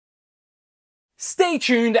Stay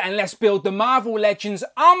tuned and let's build the Marvel Legends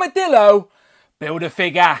Armadillo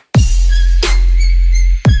Build-A-Figure.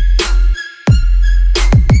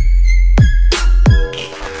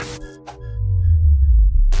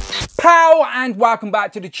 Pow, and welcome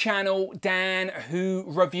back to the channel, Dan Who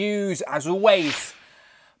Reviews. As always,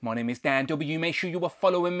 my name is Dan W. Make sure you are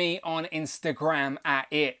following me on Instagram at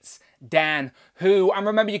It's Dan Who. And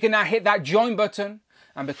remember, you can now hit that join button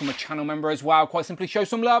and become a channel member as well. Quite simply show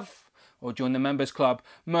some love or join the members club.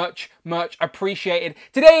 Much appreciated.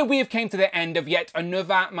 Today we have came to the end of yet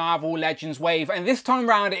another Marvel Legends wave, and this time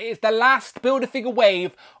round it is the last Build-A-Figure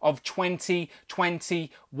wave of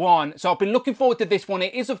 2021. So I've been looking forward to this one.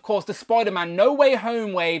 It is of course the Spider-Man No Way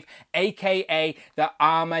Home wave, aka the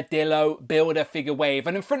Armadillo Build-A-Figure wave.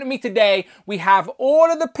 And in front of me today we have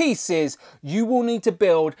all of the pieces you will need to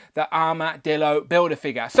build the Armadillo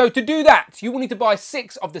Build-A-Figure. So to do that, you will need to buy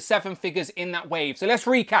 6 of the 7 figures in that wave. So let's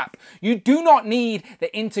recap. You do not need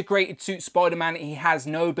the integrated suit Spider-Man. He has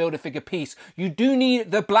no Build-A-Figure piece. You do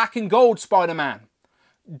need the black and gold Spider-Man,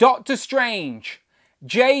 Doctor Strange,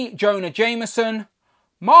 J. Jonah Jameson,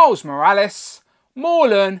 Miles Morales,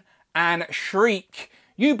 Morlan, and Shriek.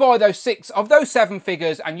 You buy those 6 of those 7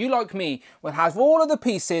 figures and you, like me, will have all of the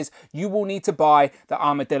pieces you will need to buy the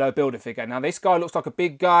Armadillo Build-A-Figure. Now this guy looks like a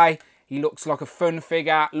big guy. He looks like a fun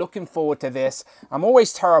figure. Looking forward to this. I'm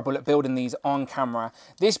always terrible at building these on camera.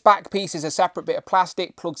 This back piece is a separate bit of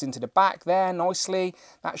plastic, plugs into the back there nicely.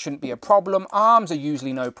 That shouldn't be a problem. Arms are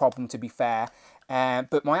usually no problem, to be fair.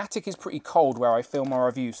 But my attic is pretty cold where I film my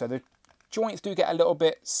review, so the joints do get a little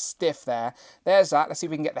bit stiff there. There's that. Let's see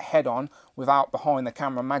if we can get the head on without behind the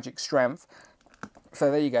camera magic strength. So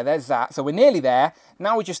there you go, there's that. So we're nearly there.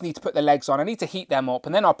 Now we just need to put the legs on. I need to heat them up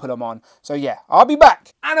and then I'll put them on. So yeah, I'll be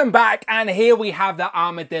back. And I'm back, and here we have the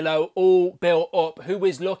Armadillo all built up, who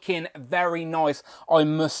is looking very nice, I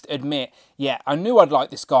must admit. Yeah, I knew I'd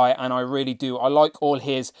like this guy, and I really do. I like all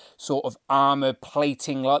his sort of armor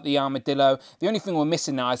plating like the Armadillo. The only thing we're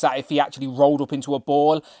missing now is that if he actually rolled up into a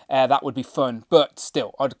ball, that would be fun. But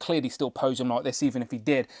still, I'd clearly still pose him like this even if he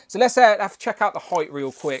did. So let's have to check out the height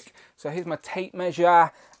real quick. So here's my tape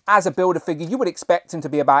measure. As a Build-A-Figure, you would expect him to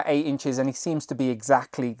be about 8 inches, and he seems to be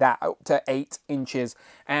exactly that, up to 8 inches.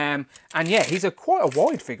 And yeah, he's quite a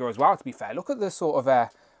wide figure as well, to be fair. Look at the sort of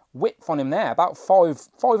width on him there, about 5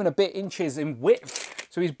 and a bit inches in width.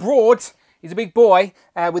 So he's broad. He's a big boy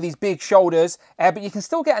with these big shoulders, but you can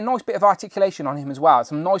still get a nice bit of articulation on him as well.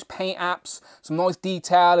 Some nice paint apps, some nice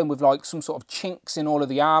detail, and with like some sort of chinks in all of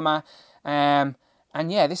the armor. And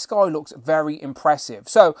yeah, this guy looks very impressive.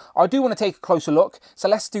 So I do want to take a closer look. So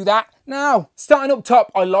let's do that now. Starting up top,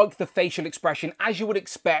 I like the facial expression, as you would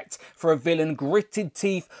expect for a villain. Gritted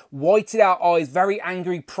teeth, whited out eyes, very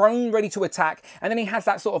angry, prone, ready to attack. And then he has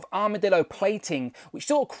that sort of armadillo plating, which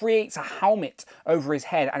sort of creates a helmet over his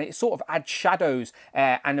head. And it sort of adds shadows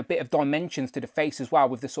and a bit of dimensions to the face as well,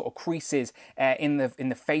 with the sort of creases in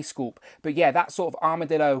the face sculpt. But yeah, that sort of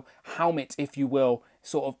armadillo helmet, if you will,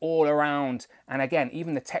 sort of all around. And again,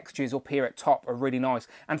 even the textures up here at top are really nice.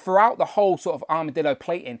 And throughout the whole sort of armadillo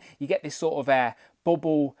plating, you get this sort of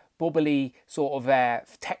bubbly sort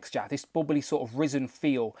of texture, this bubbly sort of risen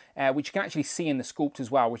feel, which you can actually see in the sculpt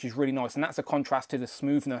as well, which is really nice. And that's a contrast to the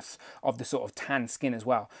smoothness of the sort of tan skin as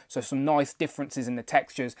well. So some nice differences in the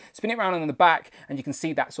textures. Spin it around on the back and you can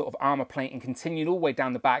see that sort of armor plating continued all the way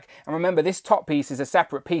down the back. And remember, this top piece is a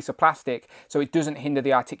separate piece of plastic, so it doesn't hinder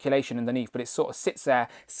the articulation underneath, but it sort of sits there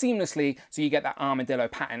seamlessly, so you get that armadillo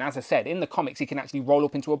pattern. As I said, in the comics, he can actually roll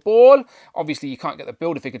up into a ball. Obviously, you can't get the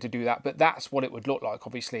Build-A-Figure to do that, but that's what it would look like,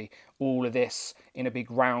 obviously. All of this in a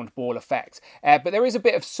big round ball effect. But there is a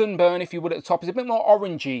bit of sunburn, if you would, at the top. It's a bit more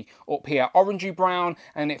orangey up here, orangey brown,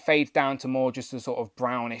 and it fades down to more just a sort of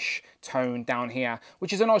brownish tone down here,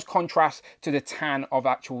 which is a nice contrast to the tan of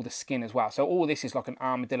the skin as well. So all this is like an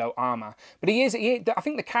armadillo armor. But I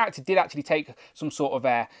think the character did actually take some sort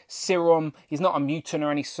of serum. He's not a mutant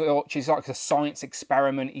or any sort. He's like a science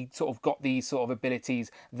experiment. He sort of got these sort of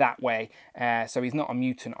abilities that way. So he's not a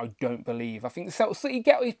mutant, I don't believe. I think so he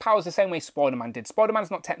get his powers the same way Spider-Man did. Spider-Man's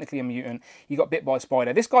not technically a mutant. He got bit by a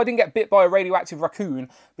spider. This guy didn't get bit by a radioactive raccoon,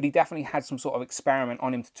 but he definitely had some sort of experiment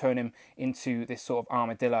on him to turn him into this sort of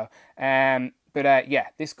armadillo. But yeah,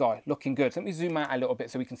 this guy looking good. So let me zoom out a little bit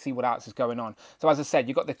so we can see what else is going on. So as I said,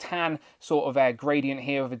 you've got the tan sort of gradient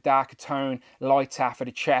here with a darker tone, lighter for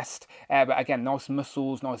the chest. But again, nice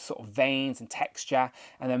muscles, nice sort of veins and texture.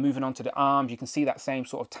 And then moving on to the arms, you can see that same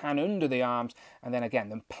sort of tan under the arms. And then again,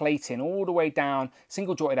 the plating all the way down,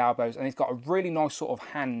 single jointed elbows. And he's got a really nice sort of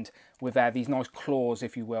hand with these nice claws,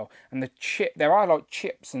 if you will. And there are like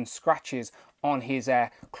chips and scratches on his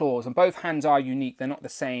claws, and both hands are unique. They're not the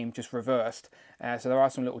same, just reversed. So there are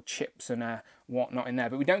some little chips and whatnot in there,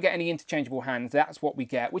 but we don't get any interchangeable hands. That's what we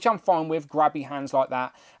get, which I'm fine with. Grabby hands like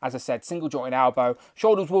that. As I said, single jointed elbow.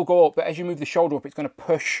 Shoulders will go up, but as you move the shoulder up, it's going to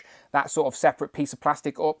push that sort of separate piece of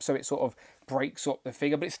plastic up, so it sort of breaks up the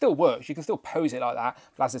figure, but it still works. You can still pose it like that.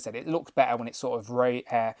 But as I said, it looks better when it's sort of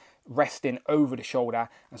resting over the shoulder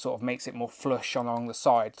and sort of makes it more flush along the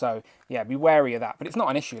side. So yeah, be wary of that, but it's not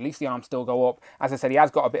an issue. At least the arms still go up. As I said, he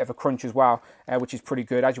has got a bit of a crunch as well, which is pretty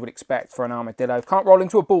good, as you would expect for an armadillo. Can't roll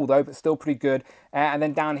into a ball though, but still pretty good. And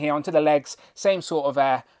then down here onto the legs, same sort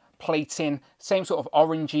of plating, same sort of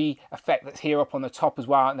orangey effect that's here up on the top as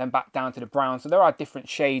well, and then back down to the brown. So there are different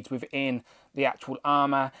shades within the actual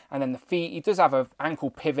armor. And then the feet, he does have an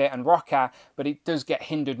ankle pivot and rocker, but it does get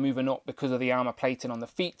hindered moving up because of the armor plating on the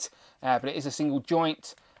feet. But it is a single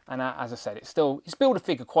joint, and as I said, it's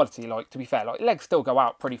Build-A-Figure quality. Like, to be fair, like legs still go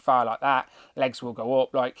out pretty far like that, legs will go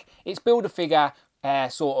up. Like, it's Build-A-Figure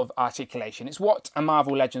sort of articulation. It's what a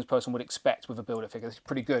Marvel Legends person would expect with a Build-A-Figure. It's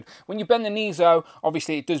pretty good. When you bend the knees though,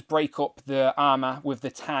 obviously it does break up the armor with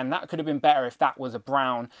the tan. That could have been better if that was a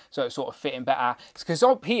brown, so it's sort of fitting better. Because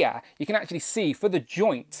up here you can actually see for the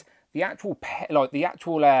joint, the actual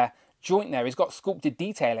joint there has got sculpted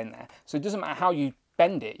detail in there, so it doesn't matter how you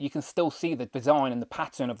bend it, you can still see the design and the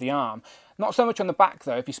pattern of the arm. Not so much on the back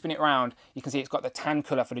though. If you spin it around, you can see it's got the tan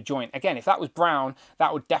colour for the joint. Again, if that was brown,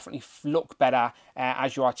 that would definitely look better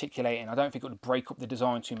as you're articulating. I don't think it would break up the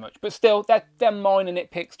design too much. But still, they're minor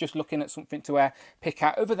nitpicks, just looking at something to pick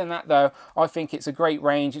out. Other than that though, I think it's a great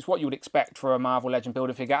range. It's what you would expect for a Marvel Legend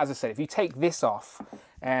Build-A-Figure. As I said, if you take this off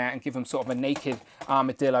and give them sort of a naked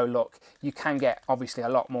armadillo look, you can get obviously a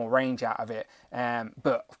lot more range out of it.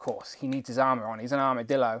 But of course, he needs his armour on. He's an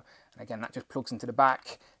armadillo. And again, that just plugs into the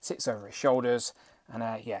back, sits over his shoulders.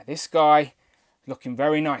 And yeah, this guy looking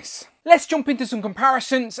very nice. Let's jump into some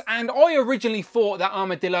comparisons, and I originally thought that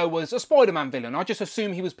Armadillo was a Spider-Man villain. I just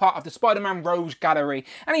assumed he was part of the Spider-Man Rogues Gallery,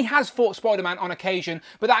 and he has fought Spider-Man on occasion,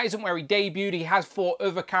 but that isn't where he debuted. He has fought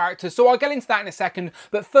other characters, so I'll get into that in a second.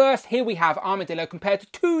 But first, here we have Armadillo compared to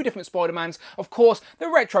two different Spider-Mans. Of course, the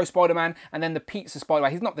retro Spider-Man, and then the Pizza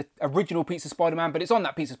Spider-Man. He's not the original Pizza Spider-Man, but it's on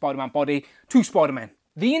that Pizza Spider-Man body. Two Spider-Men.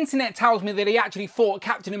 The internet tells me that he actually fought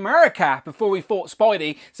Captain America before he fought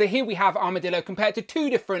Spidey. So here we have Armadillo compared to two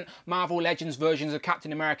different Marvel Legends versions of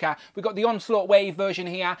Captain America. We've got the Onslaught Wave version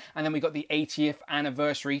here, and then we got the 80th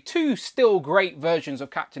anniversary. Two still great versions of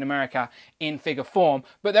Captain America in figure form.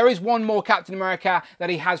 But there is one more Captain America that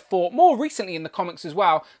he has fought more recently in the comics as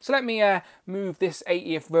well. So let me move this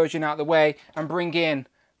 80th version out of the way and bring in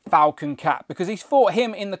Falcon Cap, because he's fought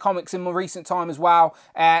him in the comics in more recent time as well.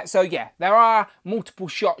 So yeah, there are multiple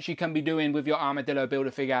shots you can be doing with your Armadillo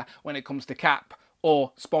Build-A-Figure when it comes to Cap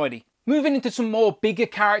or Spidey. Moving into some more bigger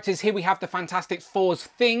characters, here we have the Fantastic Four's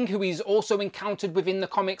Thing, who is also encountered within the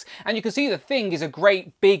comics. And you can see the Thing is a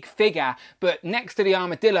great big figure, but next to the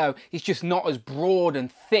Armadillo, he's just not as broad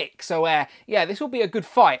and thick. So yeah, this will be a good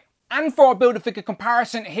fight. And for our Build-A-Figure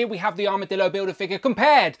comparison, here we have the Armadillo Build-A-Figure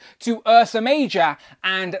compared to Ursa Major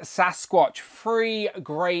and Sasquatch. Three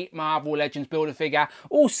great Marvel Legends Build-A-Figure,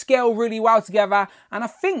 all scale really well together, and I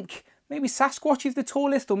think maybe Sasquatch is the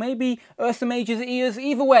tallest, or maybe Ursa Major's ears.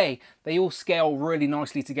 Either way, they all scale really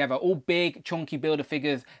nicely together. All big, chunky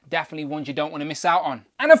Build-A-Figures, definitely ones you don't want to miss out on.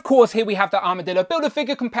 And of course, here we have the Armadillo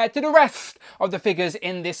Build-A-Figure compared to the rest of the figures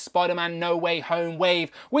in this Spider-Man No Way Home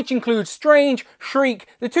wave, which includes Strange, Shriek,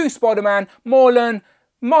 the two Spider-Man, Morlun,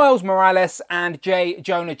 Miles Morales and J.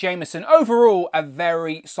 Jonah Jameson. Overall, a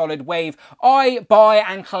very solid wave. I buy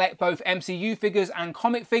and collect both MCU figures and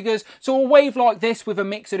comic figures, so a wave like this with a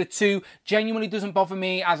mix of the two genuinely doesn't bother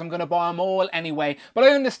me, as I'm going to buy them all anyway. But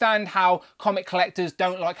I understand how comic collectors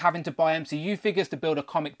don't like having to buy MCU figures to build a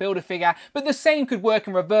comic Build-A-Figure, but the same could work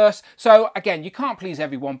in reverse. So again, you can't please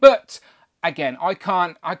everyone, but again, I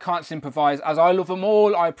can't sympathise, as I love them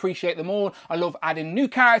all, I appreciate them all. I love adding new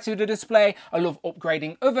characters to the display, I love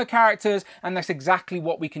upgrading other characters, and that's exactly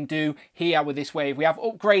what we can do here with this wave. We have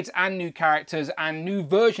upgrades and new characters and new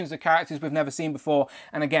versions of characters we've never seen before.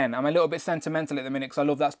 And again, I'm a little bit sentimental at the minute because I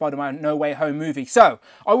love that Spider-Man No Way Home movie. So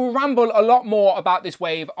I will ramble a lot more about this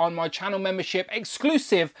wave on my channel membership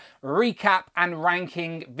exclusive recap and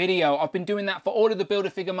ranking video. I've been doing that for all of the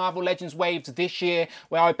Build-A-Figure Marvel Legends waves this year,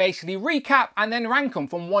 where I basically recap recap and then rank them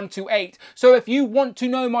from 1 to 8. So if you want to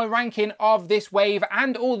know my ranking of this wave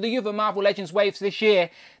and all the other Marvel Legends waves this year,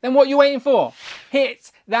 then what are you waiting for?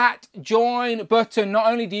 Hit that join button. Not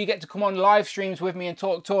only do you get to come on live streams with me and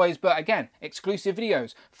talk toys, but again, exclusive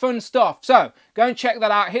videos, fun stuff. So go and check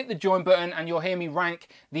that out, hit the join button, and you'll hear me rank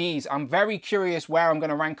these. I'm very curious where I'm going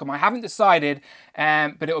to rank them. I haven't decided,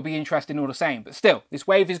 but it'll be interesting all the same. But still, this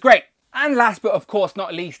wave is great. And last but of course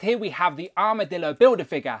not least, here we have the Armadillo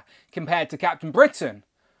Build-A-Figure compared to Captain Britain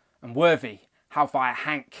and Worthy Hellfire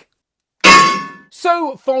Hank.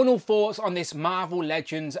 So, final thoughts on this Marvel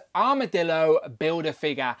Legends Armadillo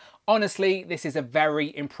Build-A-Figure. Honestly, this is a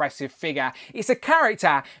very impressive figure. It's a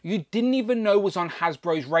character you didn't even know was on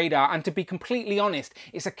Hasbro's radar, and to be completely honest,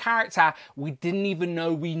 it's a character we didn't even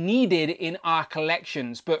know we needed in our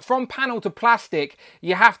collections. But from panel to plastic,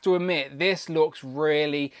 you have to admit, this looks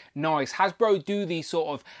really nice. Hasbro do these sort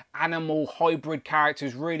of animal hybrid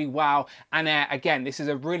characters really well, and again, this is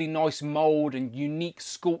a really nice mold and unique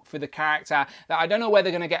sculpt for the character that I don't know where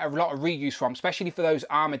they're going to get a lot of reuse from, especially for those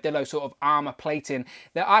Armadillo sort of armor plating.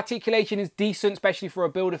 The articulation is decent, especially for a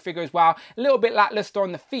Build-A-Figure as well. A little bit lackluster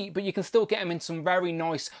on the feet, but you can still get him in some very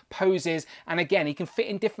nice poses. And again, he can fit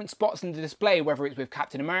in different spots in the display, whether it's with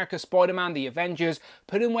Captain America, Spider-Man, the Avengers.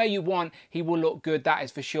 Put him where you want, he will look good, that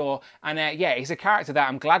is for sure. And yeah, he's a character that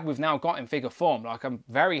I'm glad we've now got in figure form. Like, I'm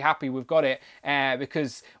very happy we've got it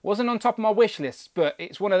because it wasn't on top of my wish list, but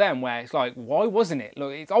it's one of them where it's like, why wasn't it?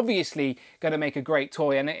 Look, it's obviously going to make a great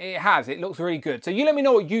toy, and it has. It looks really good. So you let me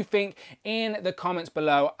know what you think in the comments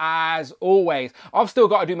below. As always, I've still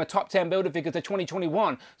got to do my top 10 Build-A-Figures of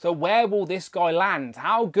 2021. So where will this guy land?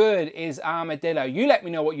 How good is Armadillo? You let me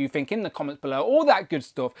know what you think in the comments below. All that good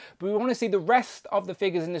stuff. But we want to see the rest of the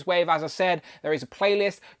figures in this wave. As I said, there is a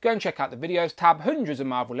playlist. Go and check out the videos tab. Hundreds of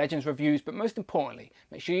Marvel Legends reviews. But most importantly,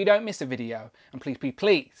 make sure you don't miss a video. And please, please,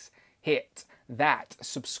 please hit that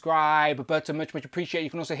subscribe button. Much appreciated. You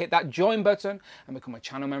can also hit that join button and become a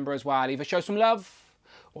channel member as well. Either show some love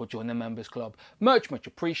or join the members club. Much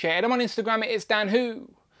appreciated. I'm on Instagram, it's Dan Who,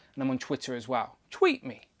 and I'm on Twitter as well. Tweet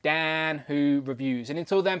me, Dan Who Reviews. And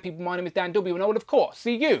until then, people, my name is Dan W, and I will of course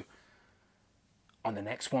see you on the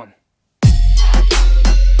next one.